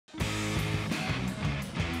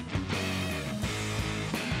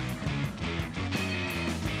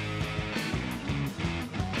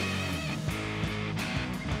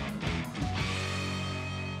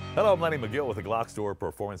Hello, I'm Lenny McGill with the GlockStore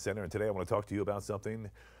Performance Center, and today I want to talk to you about something,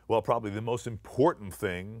 well, probably the most important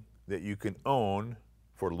thing that you can own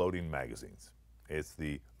for loading magazines. It's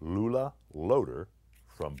the Lula loader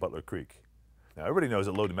from Butler Creek. Now, everybody knows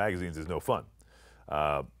that loading magazines is no fun.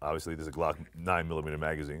 Obviously, this is a Glock 9mm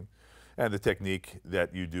magazine, and the technique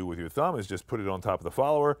that you do with your thumb is just put it on top of the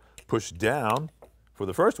follower, push down for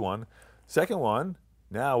the first one. Second one,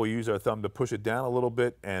 now we use our thumb to push it down a little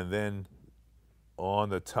bit, and then on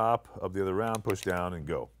the top of the other round, push down and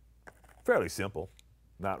go. Fairly simple,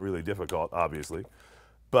 not really difficult, obviously.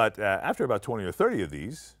 But after about 20 or 30 of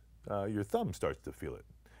these, your thumb starts to feel it.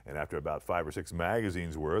 And after about 5 or 6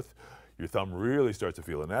 magazines worth, your thumb really starts to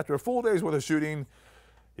feel it. And after a full day's worth of shooting,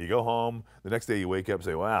 you go home, the next day you wake up and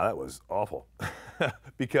say, wow, that was awful.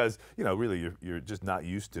 Because, really you're just not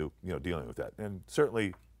used to, dealing with that. And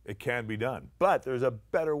certainly it can be done, but there's a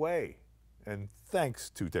better way. And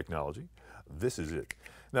thanks to technology, this is it.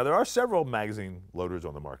 Now, there are several magazine loaders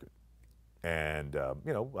on the market. And,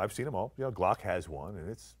 I've seen them all. Glock has one, and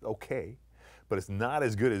it's okay. But it's not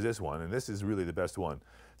as good as this one, and this is really the best one.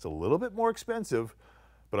 It's a little bit more expensive,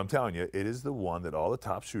 but I'm telling you, it is the one that all the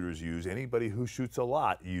top shooters use. Anybody who shoots a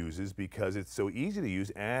lot uses because it's so easy to use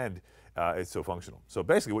and it's so functional. So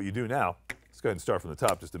basically what you do now, let's go ahead and start from the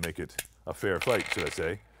top just to make it a fair fight, should I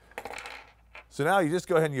say. So now you just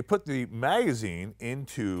go ahead and you put the magazine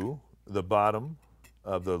into the bottom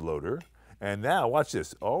of the loader, and now watch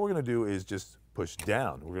this. All we're going to do is just push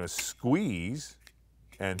down. We're going to squeeze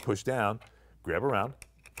and push down, grab around,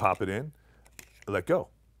 pop it in, let go,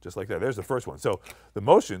 just like that. There's the first one. So the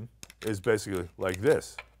motion is basically like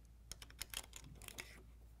this,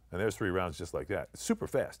 and there's 3 rounds just like that. It's super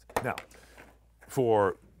fast. Now,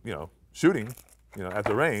 for shooting, at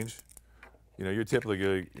the range, you're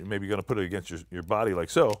typically maybe going to put it against your body like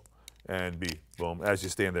so, and be boom as you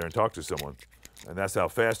stand there and talk to someone. And that's how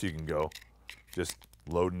fast you can go, just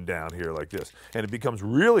loading down here like this. And it becomes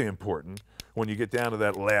really important when you get down to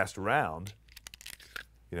that last round.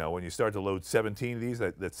 When you start to load 17 of these,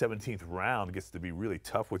 that 17th round gets to be really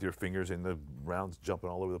tough with your fingers and the rounds jumping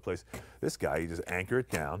all over the place. This guy, you just anchor it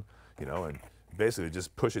down, and basically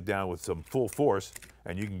just push it down with some full force,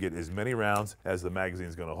 and you can get as many rounds as the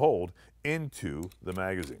magazine's going to hold into the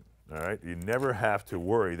magazine. All right, you never have to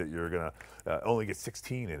worry that you're going to only get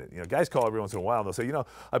 16 in it. Guys call every once in a while and they'll say,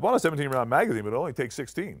 I bought a 17-round magazine, but it only takes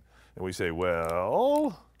 16. And we say,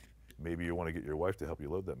 well, maybe you want to get your wife to help you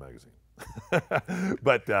load that magazine.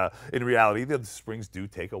 But in reality, the springs do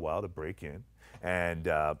take a while to break in. And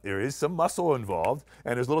there is some muscle involved,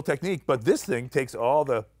 and there's a little technique. But this thing takes all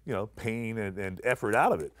the pain and effort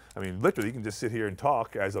out of it. I mean, literally, you can just sit here and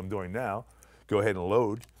talk as I'm doing now. Go ahead and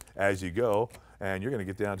load as you go. And you're going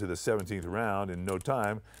to get down to the 17th round in no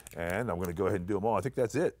time, and I'm going to go ahead and do them all. I think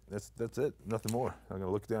that's it. That's it. Nothing more. I'm going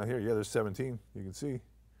to look down here. Yeah, there's 17. You can see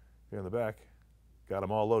here in the back. Got them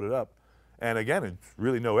all loaded up. And again, it's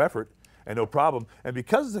really no effort and no problem. And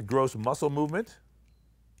because it's a gross muscle movement,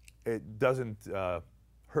 it doesn't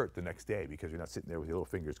hurt the next day because you're not sitting there with your little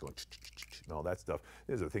fingers going and all that stuff.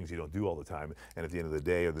 These are the things you don't do all the time. And at the end of the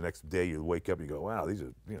day or the next day, you wake up and you go, wow, these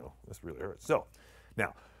are, this really hurts. So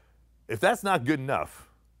now, if that's not good enough,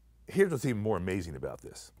 here's what's even more amazing about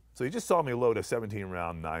this. So you just saw me load a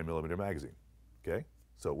 17-round 9mm magazine, okay?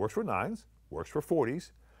 So it works for 9s, works for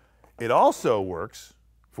 40s. It also works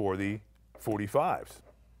for the 45s,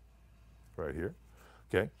 right here,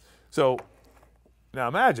 okay? So now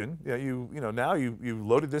imagine, now you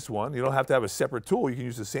loaded this one. You don't have to have a separate tool. You can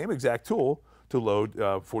use the same exact tool to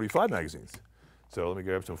load 45 magazines. So let me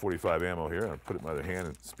grab some 45 ammo here. I'll put it in my other hand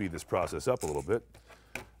and speed this process up a little bit.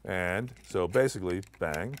 And so basically,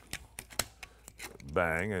 bang,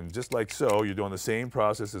 bang, and just like so, you're doing the same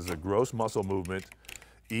process as a gross muscle movement.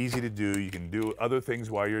 Easy to do. You can do other things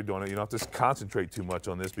while you're doing it. You don't have to concentrate too much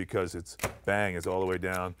on this because it's bang, it's all the way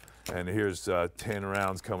down. And here's 10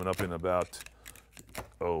 rounds coming up in about,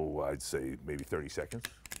 I'd say maybe 30 seconds,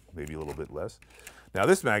 maybe a little bit less. Now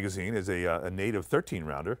this magazine is a native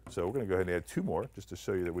 13-rounder, so we're going to go ahead and add 2 more just to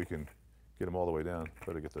show you that we can get them all the way down.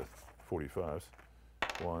 Better get the 45s.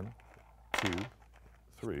 1, 2,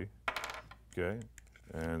 3, okay,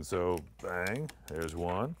 and so bang, there's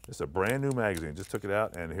one. It's a brand new magazine, just took it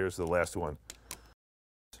out, and here's the last one.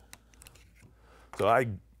 So I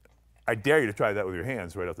dare you to try that with your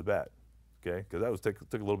hands right off the bat, okay, because that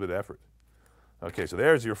took a little bit of effort. Okay, so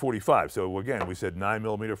there's your 45. So again, we said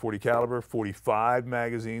 9mm 40 caliber, 45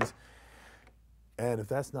 magazines, and if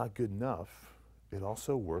that's not good enough, it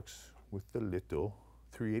also works with the little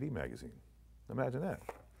 380 magazine. Imagine that.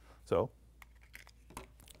 So,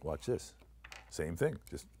 watch this. Same thing,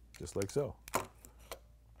 just like so.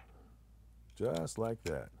 Just like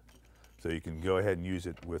that. So you can go ahead and use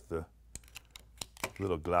it with the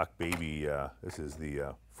little Glock baby. This is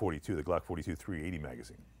the 42, the Glock 42 380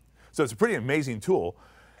 magazine. So it's a pretty amazing tool.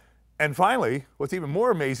 And finally, what's even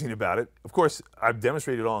more amazing about it, of course, I've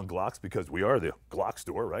demonstrated it all on Glocks because we are the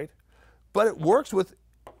GlockStore, right? But it works with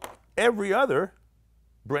every other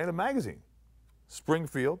brand of magazine.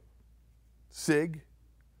 Springfield, SIG,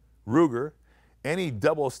 Ruger, any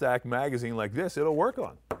double stack magazine like this, it'll work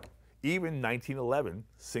on. Even 1911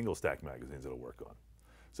 single stack magazines it'll work on.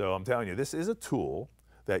 So I'm telling you, this is a tool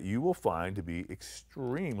that you will find to be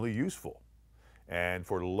extremely useful. And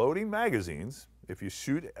for loading magazines, if you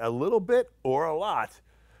shoot a little bit or a lot,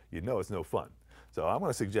 you know it's no fun. So I'm going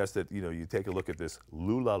to suggest that you take a look at this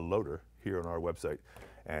Lula loader here on our website,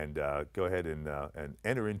 and go ahead and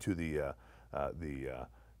enter into the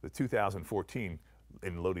 2014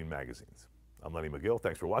 in loading magazines. I'm Lenny McGill.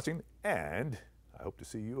 Thanks for watching, and I hope to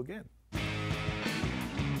see you again.